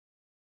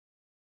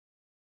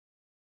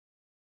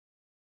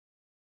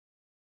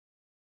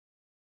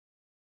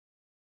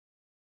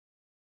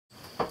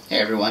Hey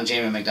everyone,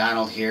 Jamie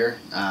MacDonald here.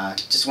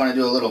 Just want to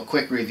do a little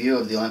quick review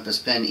of the Olympus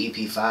pen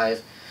E-P5.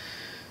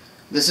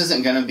 This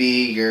isn't going to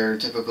be your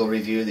typical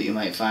review that you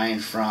might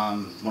find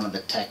from one of the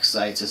tech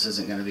sites. This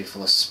isn't going to be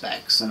full of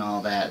specs and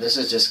all that. This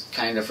is just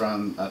kind of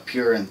from a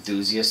pure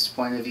enthusiast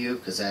point of view,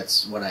 because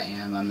that's what I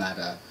am. I'm not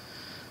a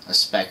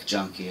spec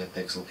junkie, a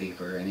pixel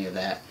peeper, or any of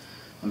that.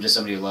 I'm just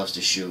somebody who loves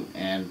to shoot,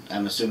 and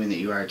I'm assuming that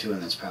you are too,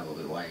 and that's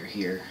probably why you're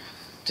here,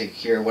 to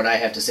hear what I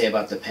have to say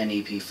about the pen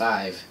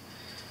EP5.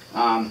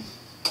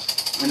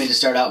 Let me just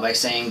start out by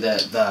saying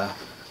that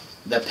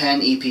the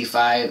pen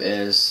EP5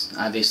 is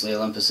obviously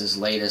Olympus's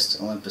latest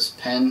Olympus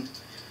pen.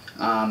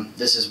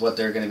 This is what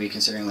they're going to be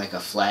considering like a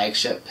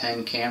flagship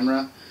pen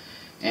camera,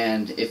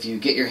 and if you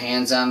get your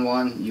hands on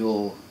one,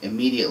 you'll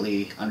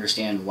immediately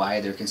understand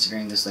why they're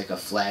considering this like a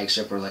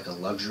flagship or like a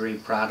luxury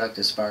product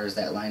as far as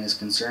that line is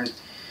concerned.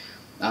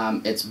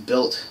 It's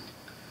built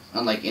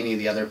unlike any of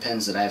the other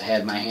pens that I've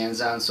had my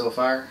hands on so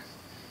far.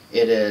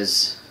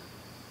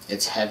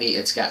 It's heavy,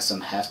 it's got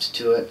some heft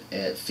to it,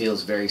 it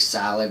feels very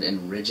solid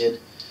and rigid.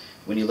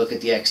 When you look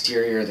at the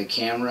exterior of the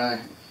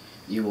camera,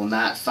 you will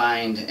not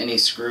find any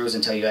screws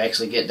until you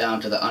actually get down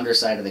to the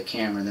underside of the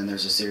camera, and then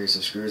there's a series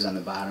of screws on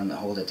the bottom that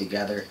hold it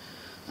together.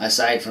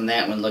 Aside from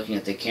that, when looking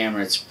at the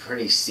camera, it's a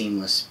pretty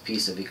seamless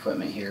piece of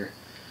equipment here.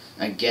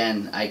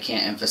 Again, I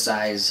can't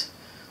emphasize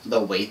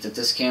the weight that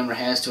this camera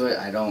has to it.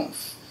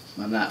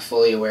 I'm not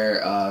fully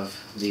aware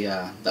of the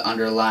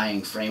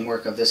underlying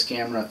framework of this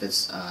camera, if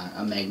it's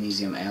a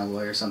magnesium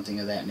alloy or something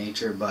of that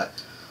nature,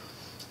 but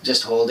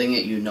just holding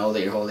it, you know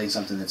that you're holding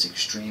something that's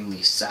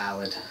extremely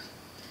solid.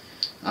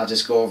 I'll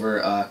just go over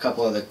a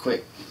couple of the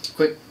quick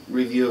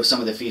review of some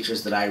of the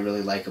features that I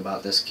really like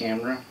about this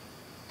camera.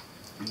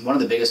 One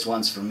of the biggest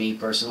ones for me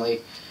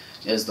personally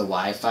is the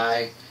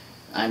Wi-Fi.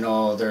 I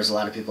know there's a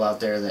lot of people out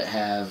there that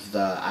have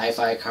the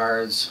iFi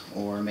cards,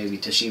 or maybe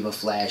Toshiba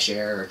Flash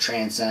Air or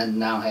Transcend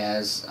now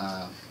has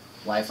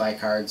Wi-Fi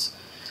cards.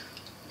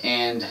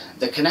 And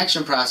the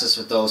connection process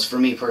with those, for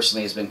me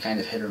personally, has been kind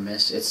of hit or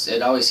miss.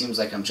 It always seems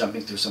like I'm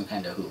jumping through some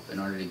kind of hoop in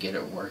order to get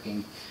it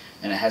working,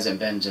 and it hasn't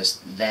been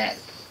just that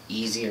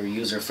easy or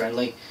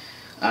user-friendly.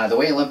 The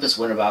way Olympus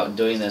went about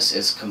doing this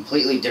is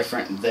completely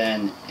different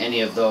than any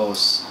of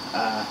those.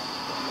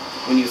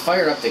 When you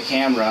fire up the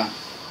camera,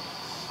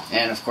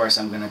 and of course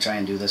I'm going to try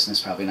and do this and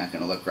it's probably not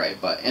going to look right,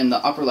 but in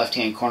the upper left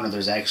hand corner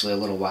there's actually a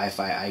little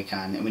Wi-Fi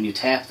icon, and when you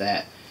tap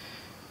that,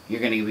 you're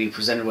going to be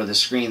presented with a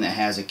screen that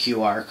has a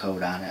QR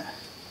code on it.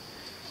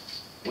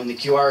 When the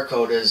QR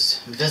code is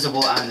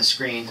visible on the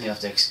screen, you have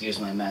to excuse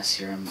my mess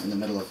here, I'm in the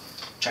middle of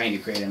trying to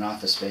create an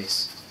office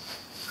space.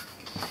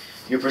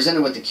 You're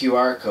presented with the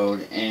QR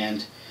code,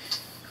 and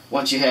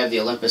once you have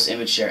the Olympus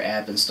Image Share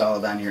app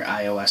installed on your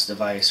iOS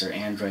device or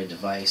Android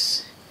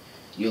device,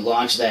 you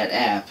launch that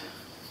app,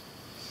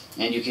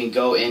 and you can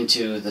go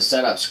into the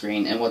setup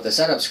screen, and what the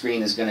setup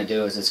screen is going to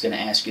do is it's going to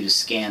ask you to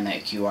scan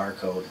that QR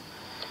code.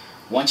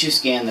 Once you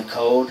scan the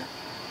code,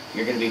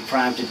 you're going to be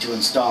prompted to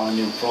install a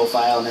new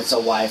profile, and it's a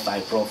Wi-Fi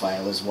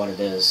profile is what it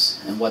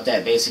is. And what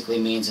that basically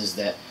means is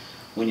that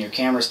when your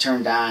camera's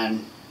turned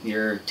on,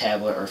 your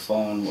tablet or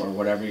phone or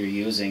whatever you're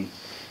using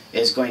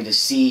is going to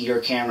see your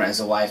camera as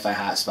a Wi-Fi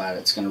hotspot.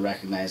 It's going to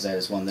recognize that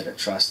as one that it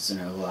trusts, and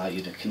it'll allow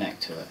you to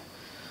connect to it.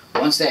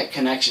 Once that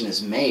connection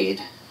is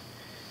made,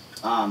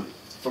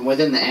 from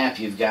within the app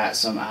you've got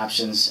some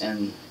options,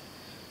 and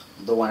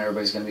the one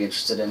everybody's going to be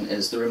interested in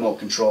is the remote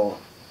control.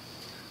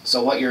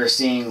 So what you're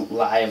seeing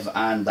live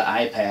on the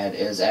iPad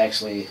is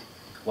actually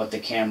what the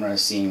camera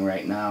is seeing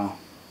right now.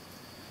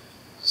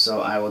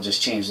 So I will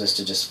just change this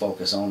to just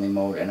focus only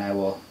mode, and I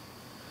will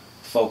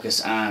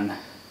focus on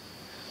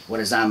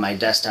what is on my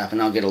desktop,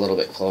 and I'll get a little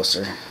bit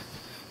closer.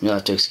 You'll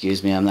have to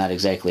excuse me, I'm not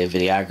exactly a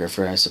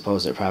videographer. I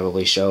suppose it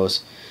probably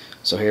shows.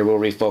 So here we'll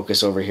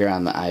refocus over here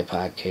on the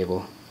iPod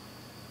cable,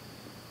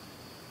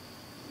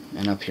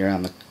 and up here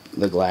on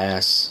the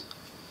glass,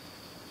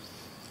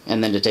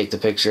 and then to take the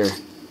picture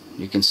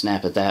you can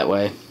snap it that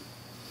way.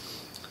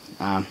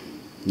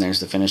 There's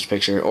the finished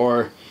picture,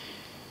 or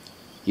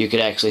you could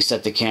actually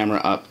set the camera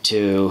up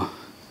to,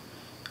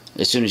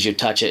 as soon as you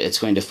touch it, it's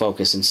going to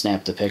focus and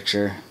snap the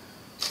picture,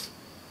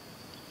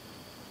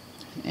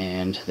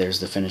 and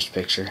there's the finished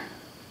picture.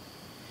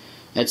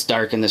 It's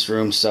dark in this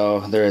room,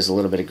 so there is a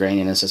little bit of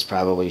graininess. It's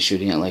probably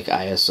shooting at like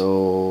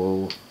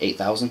ISO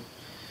 8000.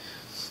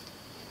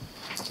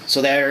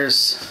 So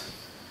there's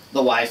the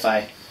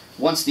Wi-Fi.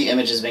 Once the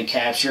image has been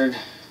captured,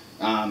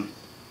 I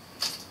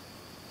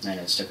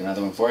just took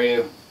another one for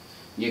you.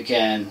 You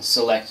can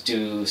select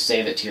to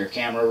save it to your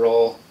camera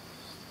roll,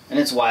 and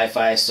it's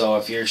Wi-Fi, so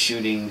if you're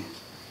shooting,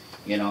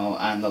 you know,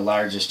 on the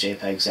largest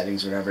JPEG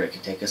settings or whatever, it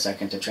can take a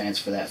second to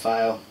transfer that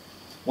file.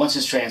 Once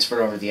it's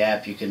transferred over the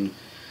app, you can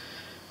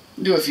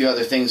do a few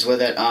other things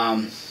with it.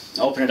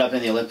 Open it up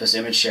in the Olympus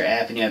Image Share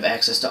app, and you have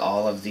access to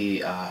all of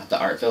the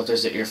art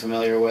filters that you're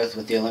familiar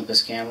with the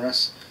Olympus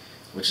cameras,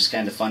 which is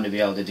kind of fun to be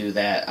able to do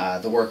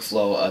that. The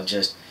workflow of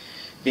just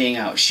being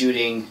out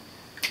shooting,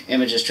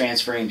 images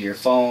transferring to your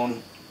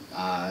phone,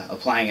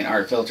 applying an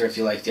art filter if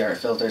you like the art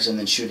filters, and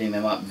then shooting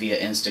them up via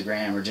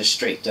Instagram or just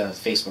straight to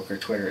Facebook or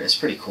Twitter. It's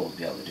pretty cool to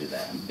be able to do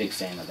that. I'm a big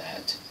fan of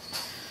that.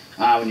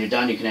 When you're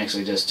done, you can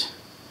actually just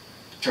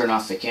turn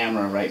off the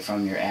camera right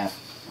from your app.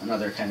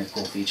 Another kind of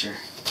cool feature.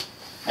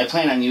 I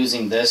plan on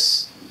using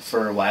this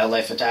for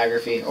wildlife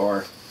photography,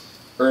 or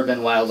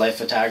urban wildlife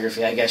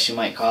photography, I guess you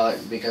might call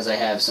it, because I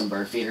have some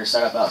bird feeders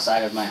set up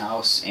outside of my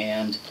house,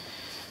 and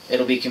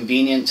it'll be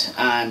convenient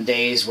on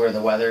days where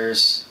the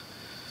weather's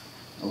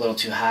a little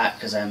too hot,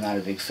 because I'm not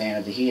a big fan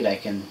of the heat. I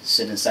can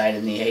sit inside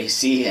in the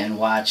AC and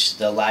watch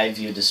the live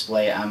view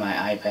display on my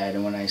iPad,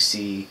 and when I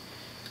see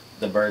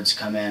the birds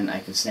come in, I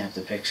can snap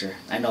the picture.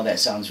 I know that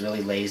sounds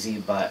really lazy,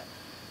 but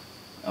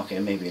okay,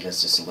 maybe it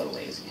is just a little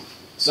lazy.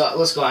 So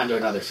let's go on to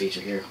another feature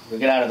here. We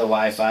get out of the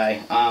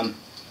Wi-Fi.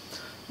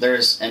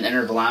 There's an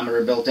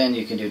intervalometer built in.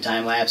 You can do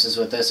time lapses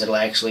with this. It'll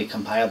actually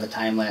compile the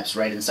time lapse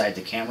right inside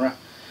the camera.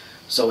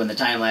 So when the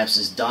time lapse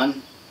is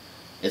done,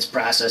 it's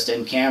processed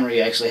in camera.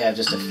 You actually have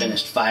just a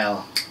finished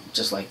file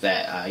just like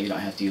that. You don't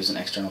have to use an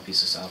external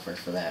piece of software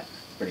for that.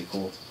 Pretty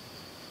cool.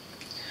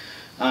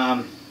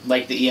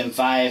 Like the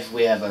E-P5,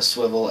 we have a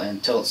swivel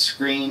and tilt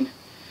screen.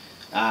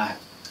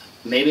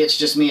 Maybe it's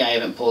just me. I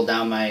haven't pulled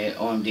down my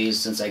OMDs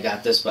since I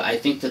got this, but I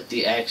think that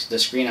the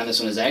screen on this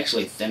one is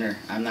actually thinner.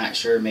 I'm not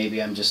sure.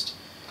 Maybe I'm just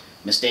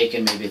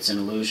mistaken. Maybe it's an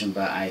illusion,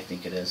 but I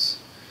think it is.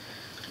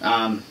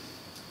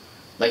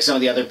 Like some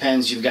of the other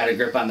pens, you've got a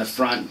grip on the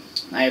front.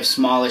 I have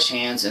smallish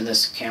hands, and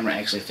this camera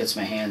actually fits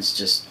my hands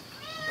just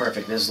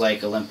perfect. This is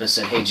like Olympus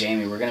said, "Hey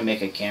Jamie, we're going to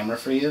make a camera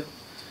for you,"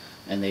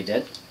 and they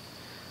did.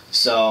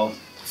 So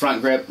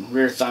front grip,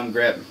 rear thumb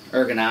grip,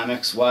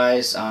 ergonomics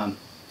wise,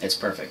 it's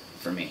perfect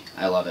for me.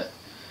 I love it.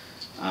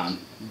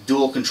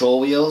 Dual control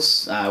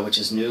wheels, which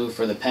is new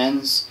for the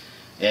pens.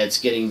 It's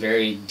getting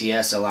very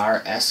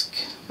DSLR-esque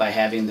by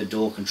having the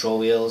dual control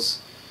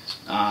wheels.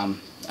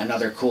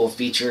 Another cool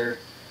feature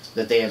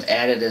that they have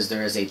added is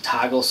there is a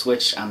toggle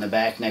switch on the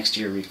back next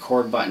to your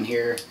record button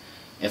here.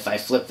 If I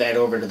flip that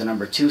over to the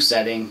number 2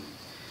 setting,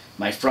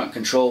 my front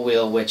control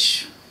wheel,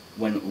 which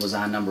when it was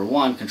on number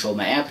 1 controlled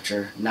my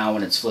aperture, now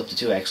when it's flipped to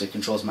 2 actually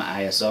controls my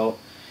ISO.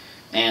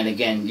 And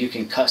again, you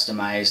can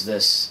customize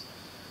this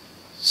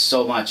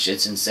so much,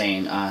 it's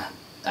insane.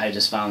 I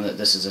just found that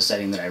this is a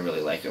setting that I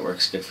really like. It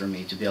works good for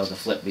me to be able to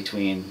flip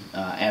between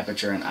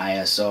aperture and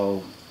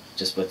ISO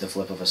just with the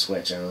flip of a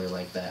switch. I really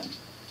like that.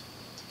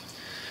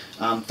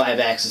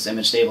 5-axis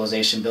image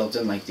stabilization built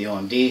in like the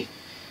OMD,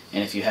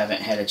 and if you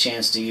haven't had a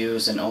chance to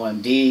use an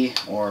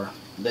OMD or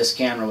this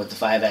camera with the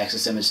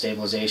 5-axis image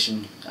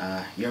stabilization,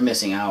 you're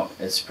missing out.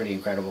 It's pretty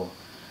incredible.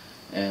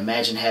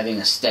 Imagine having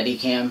a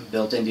Steadicam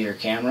built into your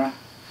camera.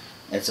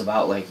 It's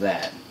about like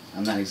that.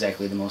 I'm not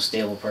exactly the most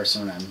stable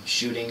person when I'm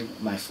shooting.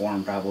 My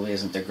form probably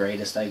isn't the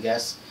greatest, I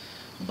guess,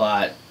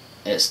 but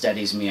it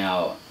steadies me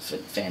out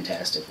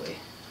fantastically.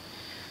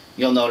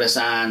 You'll notice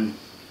on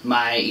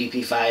my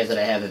E-P5 that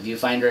I have a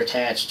viewfinder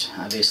attached.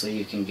 Obviously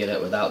you can get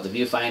it without the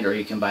viewfinder, or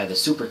you can buy the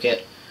super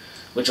kit,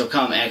 which will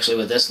come actually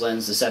with this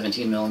lens, the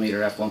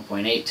 17mm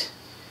f1.8,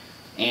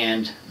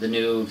 and the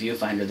new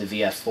viewfinder,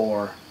 the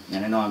VF4.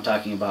 And I know I'm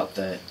talking about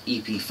the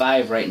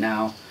E-P5 right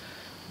now,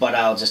 but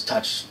I'll just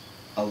touch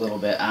a little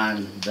bit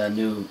on the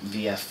new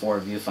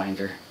VF4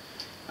 viewfinder.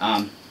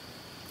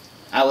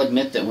 I'll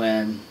admit that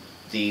when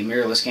the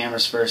mirrorless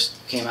cameras first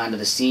came onto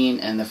the scene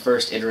and the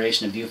first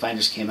iteration of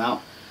viewfinders came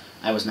out,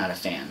 I was not a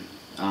fan.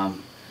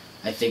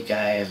 I think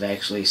I have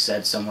actually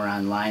said somewhere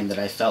online that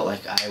I felt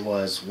like I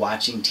was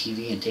watching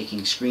TV and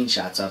taking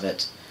screenshots of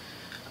it.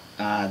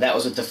 That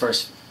was with the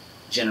first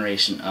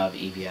generation of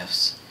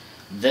EVFs.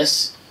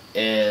 This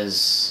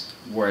is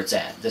where it's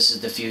at. This is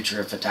the future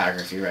of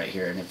photography right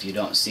here, and if you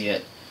don't see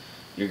it,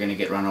 you're going to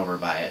get run over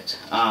by it.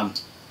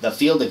 The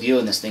field of view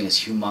in this thing is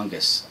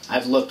humongous.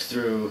 I've looked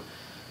through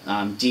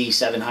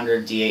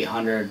D700,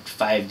 D800,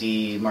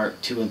 5D Mark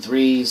II and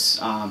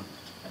 3s.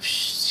 I've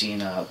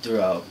seen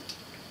through a,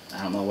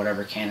 I don't know,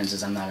 whatever Canon's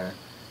is. I'm not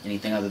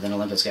anything other than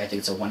Olympus guy. I think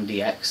it's a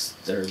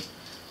 1DX. They're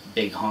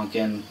big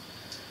honkin'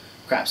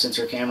 crop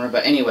sensor camera.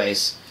 But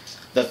anyways,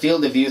 the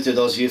field of view through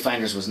those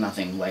viewfinders was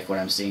nothing like what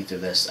I'm seeing through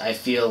this. I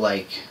feel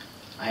like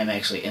I am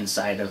actually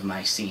inside of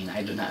my scene.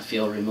 I do not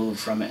feel removed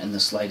from it in the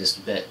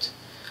slightest bit.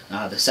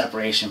 The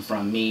separation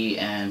from me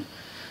and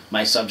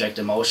my subject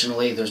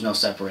emotionally, there's no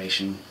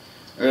separation.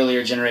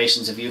 Earlier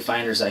generations of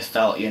viewfinders, I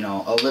felt, you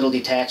know, a little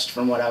detached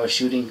from what I was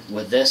shooting.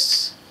 With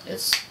this,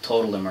 it's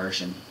total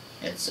immersion.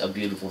 It's a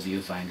beautiful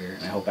viewfinder,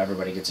 and I hope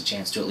everybody gets a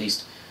chance to at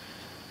least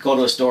go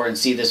to a store and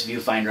see this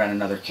viewfinder on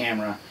another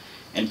camera.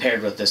 And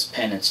paired with this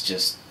pen, it's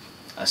just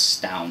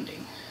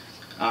astounding.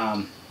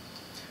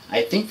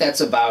 I think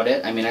that's about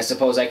it. I mean, I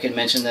suppose I could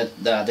mention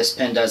that this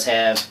pen does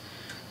have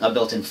a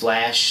built-in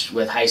flash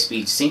with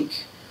high-speed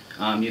sync.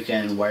 You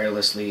can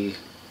wirelessly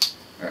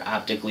or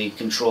optically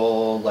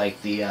control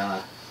like the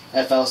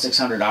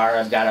FL600R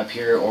I've got up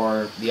here,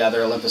 or the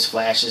other Olympus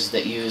flashes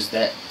that use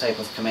that type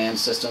of command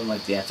system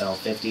like the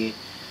FL50.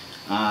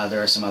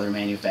 There are some other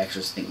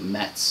manufacturers. I think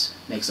Metz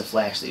makes a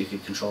flash that you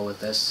could control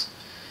with this.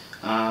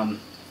 How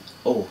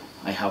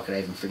could I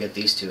even forget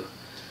these two?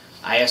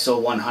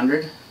 ISO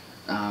 100.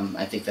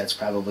 I think that's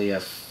probably a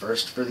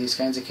first for these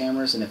kinds of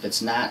cameras, and if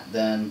it's not,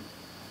 then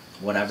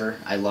whatever.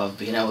 I love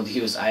being able to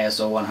use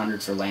ISO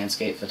 100 for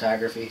landscape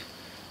photography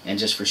and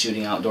just for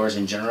shooting outdoors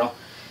in general.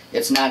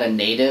 It's not a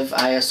native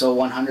ISO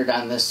 100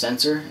 on this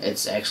sensor.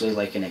 It's actually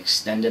like an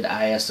extended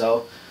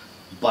ISO,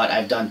 but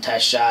I've done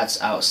test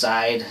shots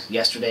outside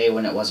yesterday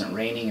when it wasn't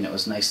raining and it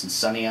was nice and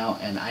sunny out,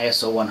 and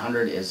ISO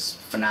 100 is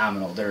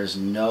phenomenal. There is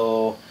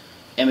no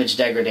image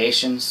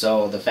degradation,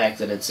 so the fact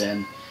that it's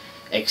in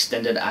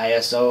extended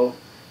ISO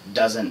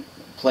doesn't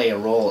play a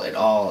role at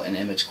all in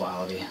image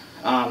quality.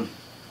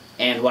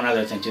 And one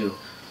other thing too,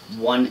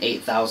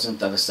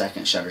 1/8,000th of a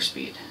second shutter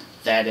speed.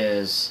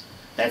 That's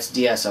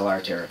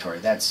DSLR territory.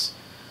 That's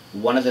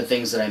one of the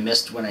things that I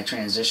missed when I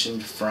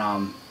transitioned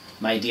from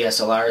my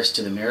DSLRs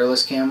to the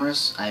mirrorless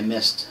cameras. I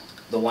missed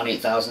the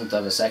 1/8,000th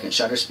of a second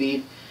shutter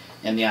speed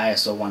and the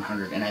ISO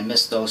 100, and I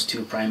missed those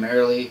two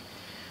primarily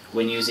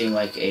when using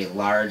like a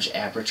large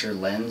aperture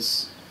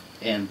lens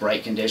in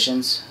bright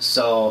conditions.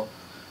 So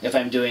if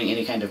I'm doing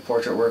any kind of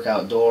portrait work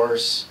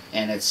outdoors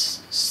and it's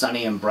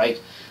sunny and bright,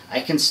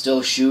 I can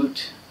still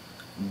shoot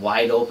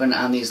wide open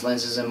on these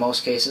lenses in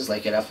most cases.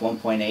 Like at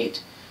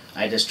f1.8,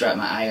 I just drop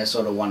my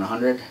ISO to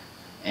 100,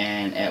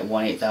 and at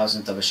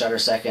 1/8,000th of a shutter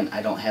second,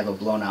 I don't have a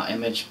blown out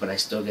image, but I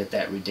still get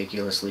that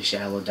ridiculously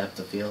shallow depth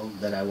of field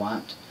that I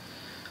want.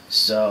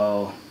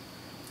 So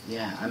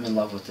yeah, I'm in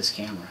love with this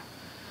camera.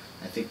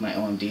 I think my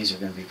OMDs are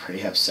going to be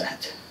pretty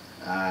upset.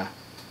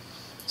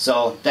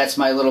 So that's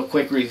my little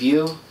quick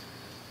review.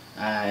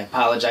 I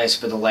apologize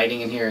for the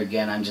lighting in here.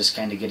 Again, I'm just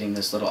kind of getting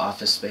this little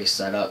office space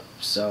set up.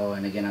 So,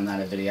 and again, I'm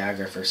not a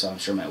videographer, so I'm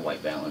sure my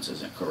white balance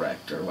isn't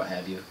correct or what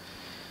have you.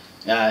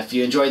 If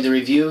you enjoyed the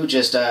review,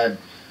 just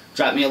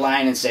drop me a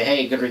line and say,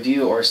 hey, good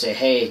review, or say,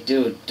 hey,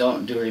 dude,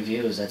 don't do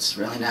reviews. That's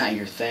really not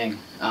your thing.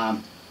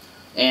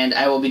 And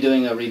I will be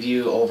doing a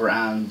review over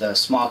on the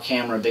Small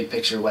Camera Big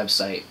Picture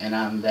website, and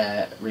on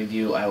that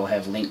review I will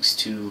have links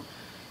to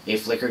a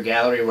Flickr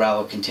gallery where I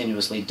will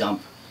continuously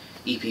dump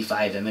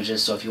E-P5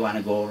 images. So if you want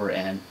to go over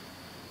and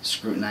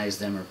scrutinize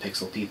them or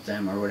pixel peep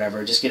them or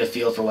whatever, just get a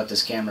feel for what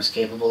this camera is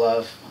capable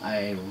of,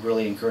 I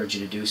really encourage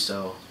you to do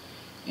so.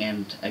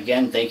 And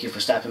again, thank you for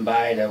stopping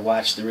by to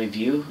watch the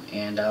review,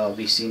 and I'll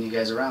be seeing you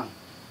guys around.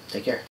 Take care.